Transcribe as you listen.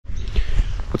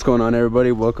What's going on,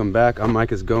 everybody? Welcome back. I'm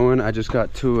Micah's Goin. I just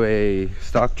got to a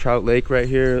stocked trout lake right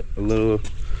here, a little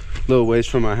ways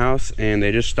from my house, and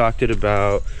they just stocked it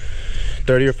about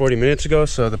 30 or 40 minutes ago.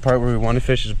 So the part where we want to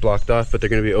fish is blocked off, but they're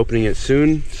going to be opening it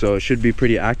soon, so it should be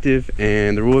pretty active.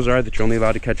 And the rules are that you're only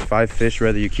allowed to catch 5 fish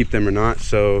whether you keep them or not.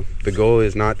 So the goal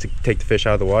is not to take the fish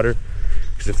out of the water,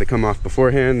 because if they come off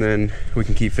beforehand, then we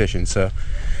can keep fishing. So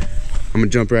I'm gonna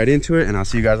jump right into it and I'll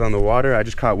see you guys on the water. I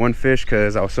just caught 1 fish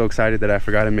because I was so excited that I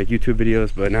forgot to make YouTube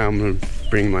videos, but now I'm gonna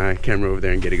bring my camera over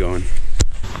there and get it going.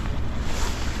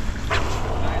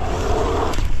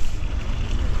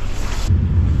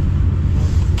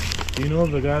 You know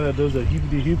the guy that does the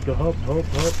heapity heap, the hop?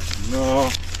 No.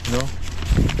 No?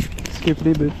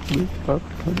 Skippity bit, hop,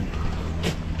 hop.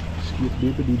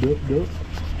 Skippity dup dup.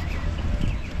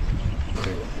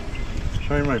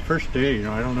 Sorry, my first day, you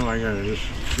know, I don't know, I gotta just...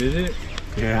 Is it?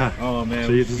 Yeah. Oh man.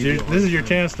 So this is your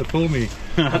chance to fool me,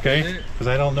 okay? Because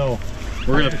I don't know.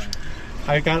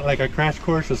 I got like a crash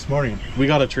course this morning. We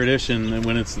got a tradition, and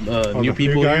when it's new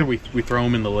people here, we throw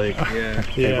them in the lake. Yeah.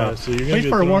 Yeah. So you're gonna wait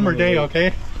for a warmer day,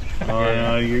 okay? Oh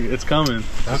yeah, it's coming.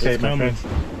 Okay, my friend.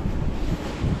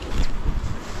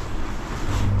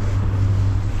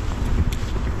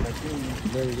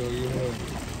 There you go. You have.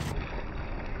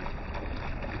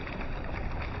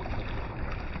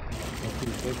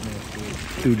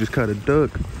 Dude just caught a duck.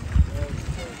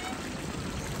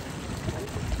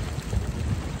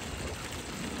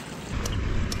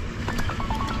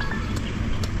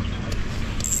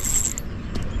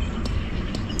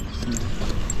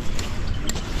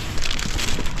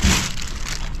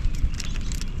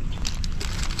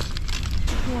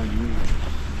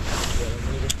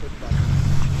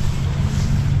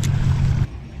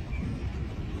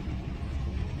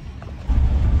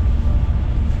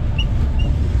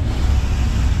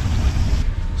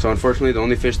 So unfortunately, the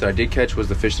only fish that I did catch was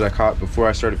the fish that I caught before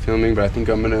I started filming, but I think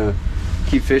I'm gonna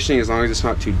keep fishing as long as it's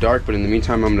not too dark. But in the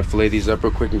meantime, I'm gonna fillet these up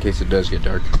real quick in case it does get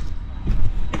dark.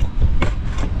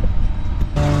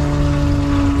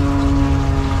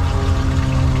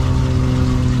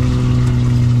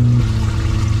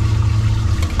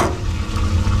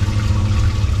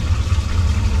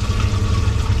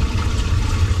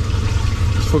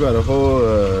 This fool got a whole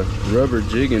rubber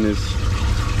jig in his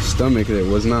stomach that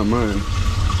was not mine.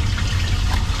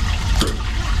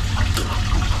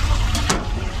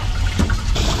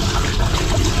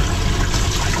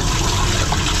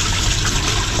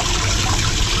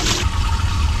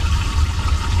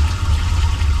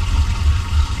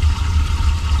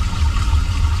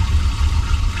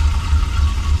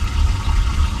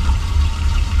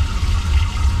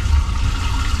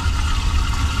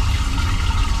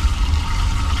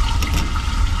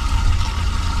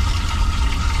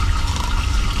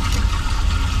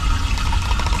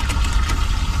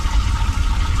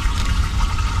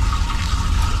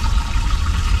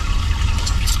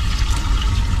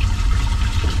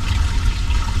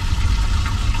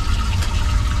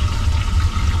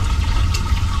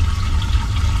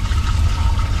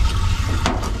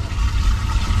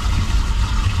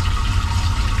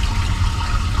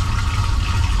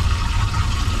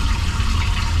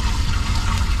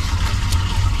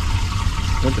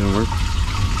 That didn't work.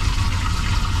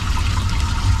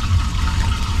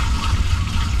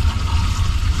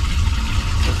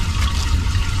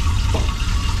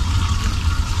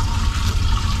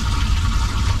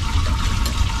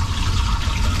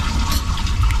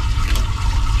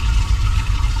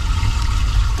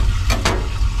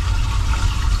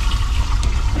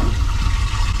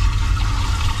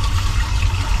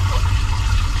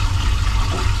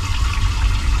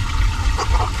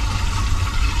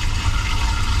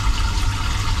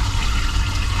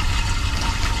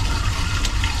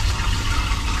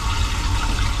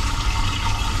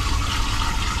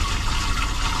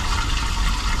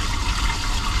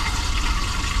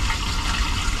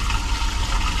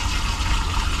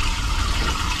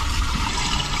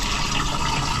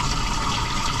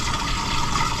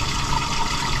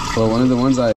 Well, one of the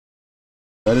ones I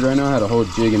read right now had a whole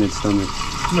jig in its stomach.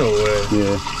 No way.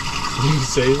 Yeah. Did you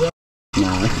say that?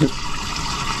 Nah.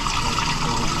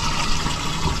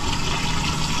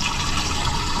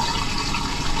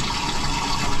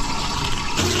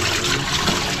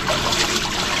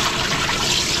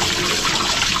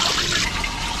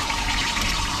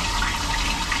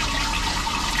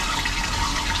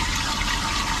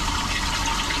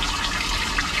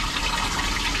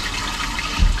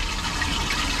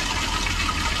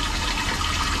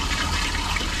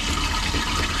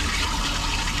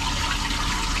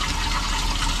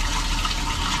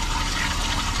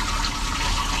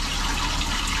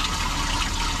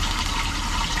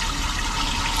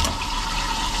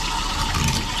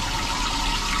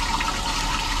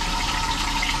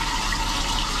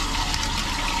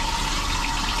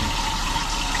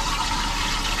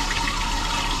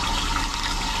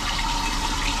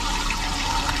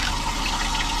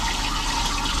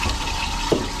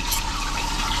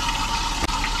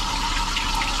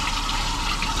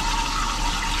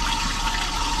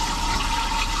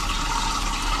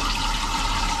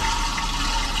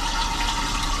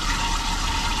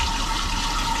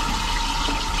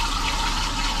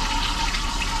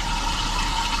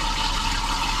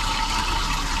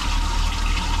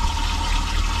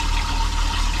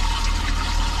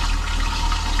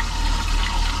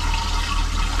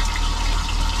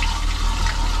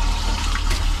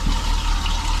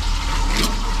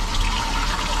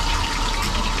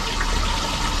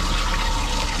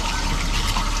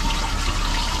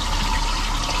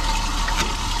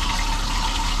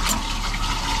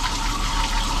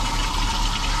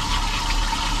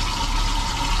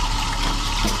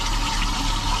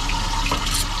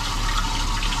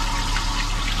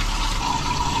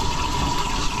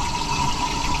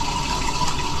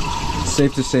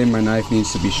 safe to say my knife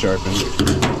needs to be sharpened.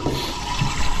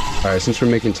 All right, since we're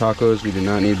making tacos, we do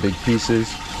not need big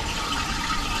pieces.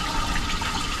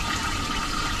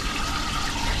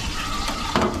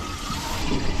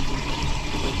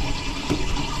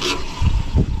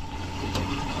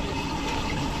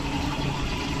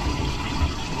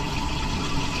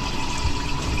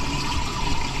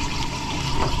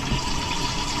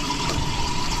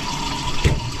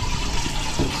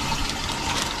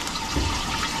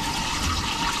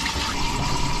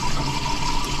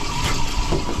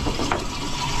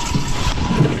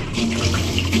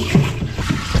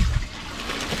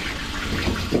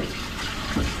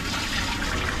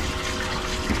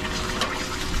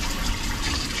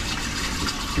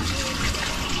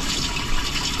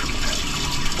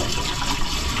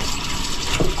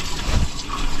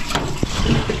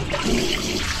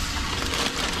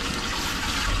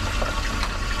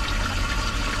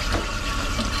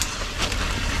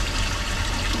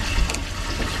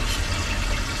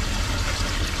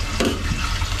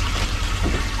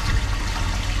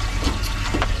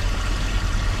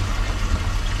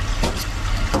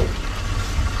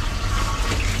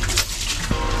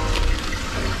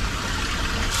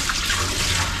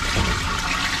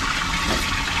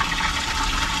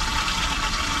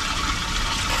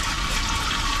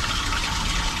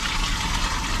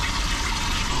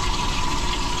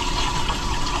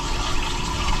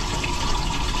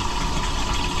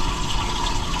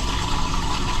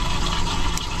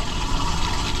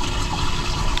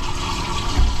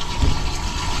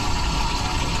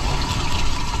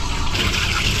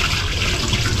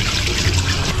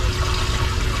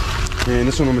 And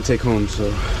this one I'm gonna take home,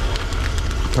 so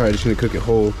probably just gonna cook it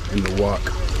whole in the wok.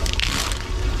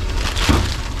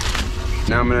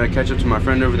 Now I'm gonna catch up to my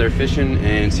friend over there fishing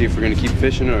and see if we're gonna keep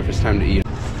fishing or if it's time to eat.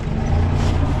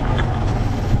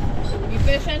 You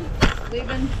fishing?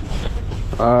 Leaving?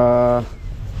 I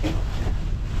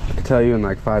can tell you in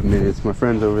like 5 minutes. My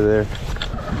friend's over there.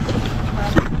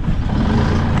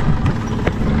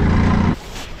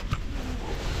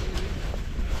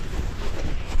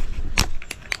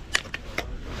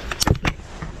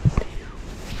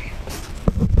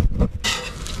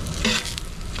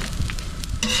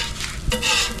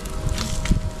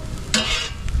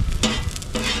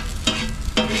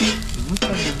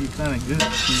 Kind of good. They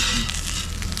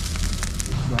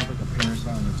have like a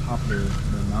parasite on the top of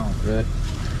their mouth. Right?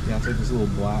 Yeah, it's like this little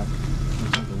black.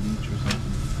 Looks like a leech or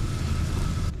something.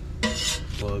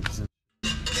 Bugs and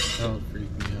that would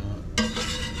freak me out.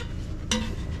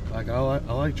 Like I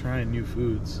like trying new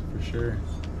foods for sure.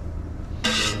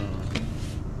 But,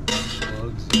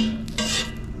 bugs.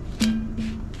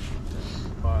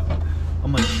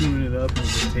 I'm like chewing it up and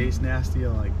if it tastes nasty.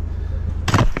 I'm like.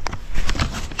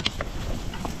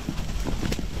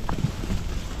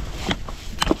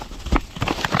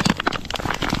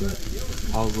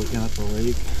 I was looking at the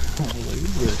lake. I was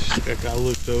like, like I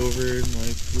looked over and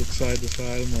like looked side to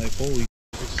side. I'm like, holy,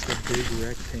 it's just a big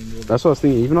rectangle. That's what I was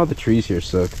thinking. Even all the trees here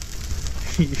suck.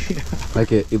 Yeah.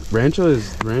 Like Rancho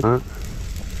is Rancho.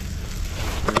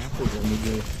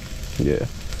 Yeah.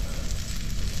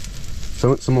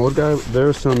 Some old guy there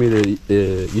was telling me that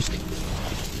used to.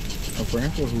 A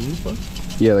Rancho Hulupa?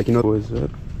 Yeah, like you know what was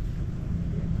that?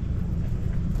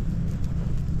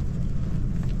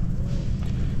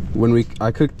 When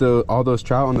I cooked all those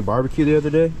trout on the barbecue the other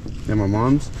day at my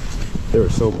mom's, they were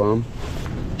so bummed.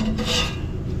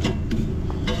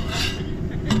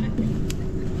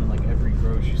 Like every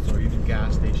grocery store, even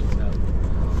gas stations have,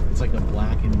 it's like a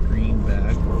black and green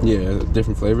bag. Yeah,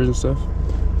 different flavors and stuff.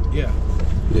 Yeah.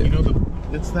 Yeah. You know,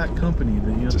 it's that company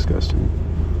that, you know. It's disgusting.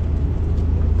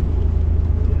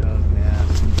 Yeah, that was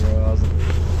nasty, bro. I was like,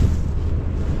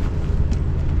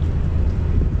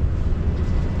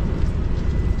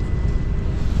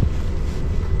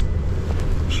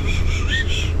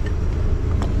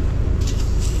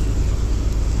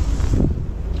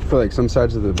 I feel like some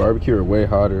sides of the barbecue are way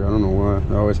hotter. I don't know why.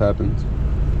 It always happens.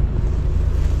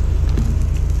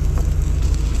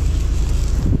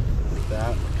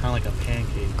 That kind of like a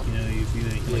pancake, you know, you do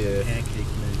like a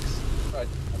pancake mix.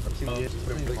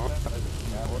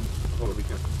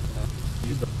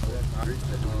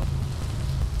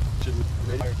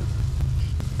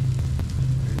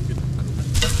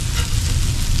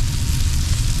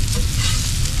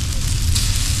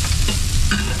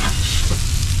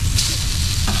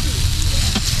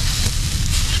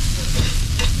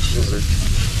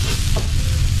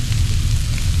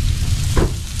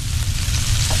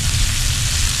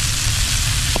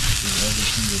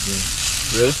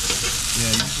 Really? yeah,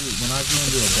 usually when I go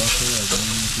into a buffet, like a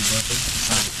community buffet,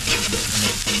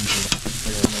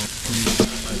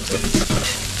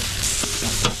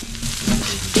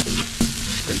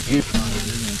 Nah.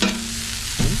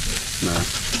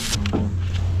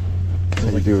 That's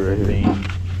how you do it right here.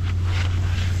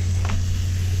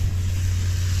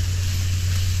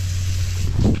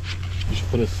 You should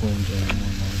put a Slim Jim on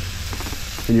mine.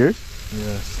 In yours?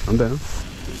 Yes. I'm down.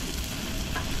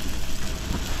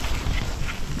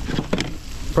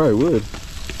 Probably would.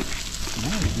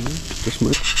 Nice, dude. This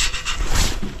much.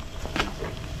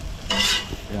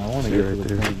 Yeah, I want to get to the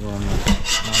point where I'm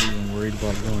not even worried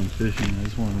about going fishing. I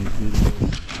just want to make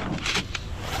videos.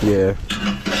 Yeah.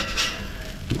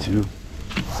 Me too.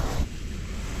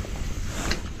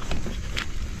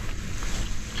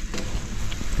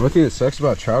 The one thing that sucks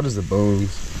about trout is the bones.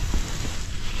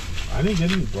 I didn't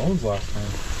get any bones last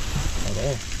time at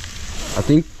all. I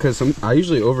think because I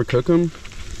usually overcook them.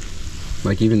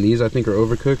 Like even these I think are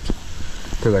overcooked.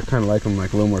 Because I kind of like them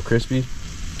like a little more crispy.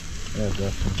 Yeah,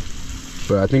 definitely.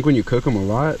 But I think when you cook them a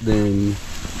lot, then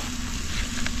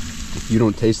you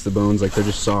don't taste the bones. Like they're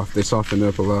just soft. They soften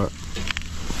up a lot.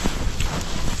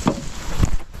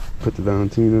 Put the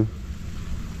Valentina.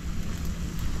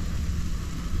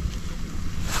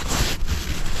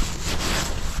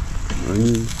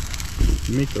 Onion.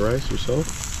 You make the rice yourself?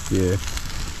 Yeah.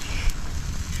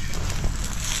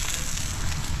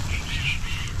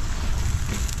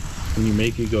 When you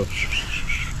make it, go.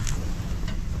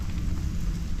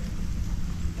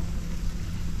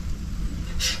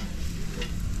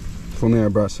 If only I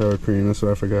brought sour cream. That's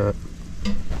what I forgot.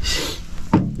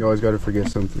 You always got to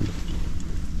forget something.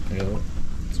 Yeah,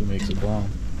 that's what makes it bomb.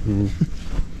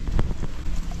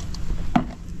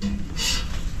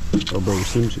 Oh, bro,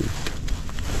 Slim Jim.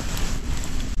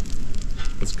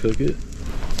 Let's cook it.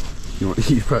 You want?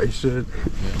 You probably should.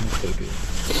 Yeah, I'm gonna cook it.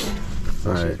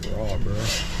 All right. Raw, bro.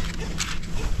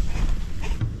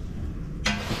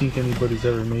 You think anybody's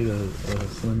ever made a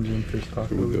Slim Jim fish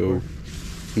taco before?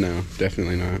 No,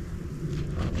 definitely not.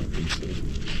 I don't think so.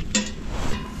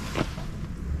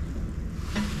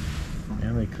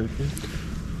 And they cook it.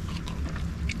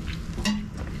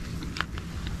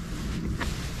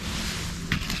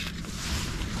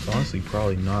 It's honestly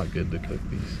probably not good to cook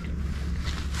these.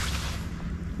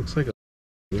 Looks like a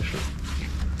fish.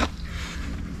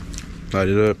 Light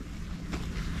it up.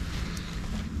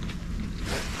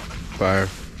 Fire.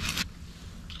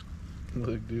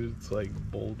 Look, dude, it's like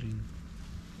bulging.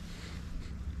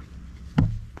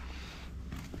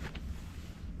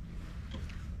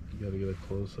 You gotta get a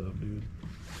close up, dude.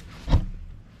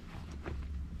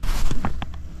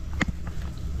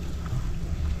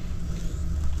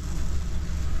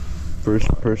 First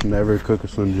person to ever cook a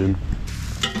Slim Jim.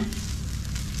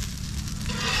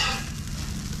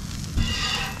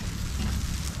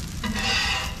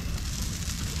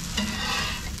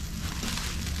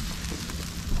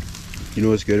 You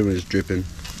know what's good when it's dripping?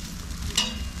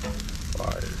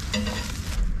 Fire.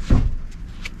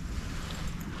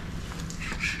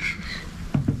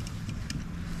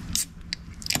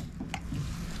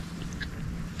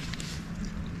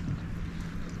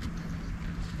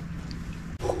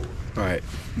 Alright,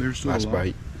 They're still last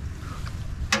alive. bite.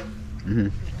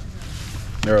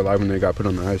 They're alive when they got put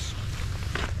on the ice.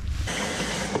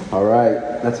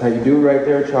 Alright, that's how you do it right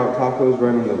there. Trout tacos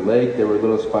right on the lake. They were a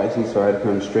little spicy, so I had to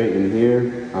come straight in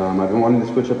here. I've been wanting to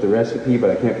switch up the recipe, but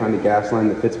I can't find a gas line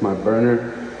that fits my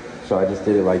burner. So I just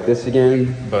did it like this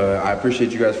again. But I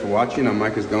appreciate you guys for watching. I'm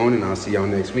Mike is Goin, and I'll see y'all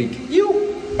next week.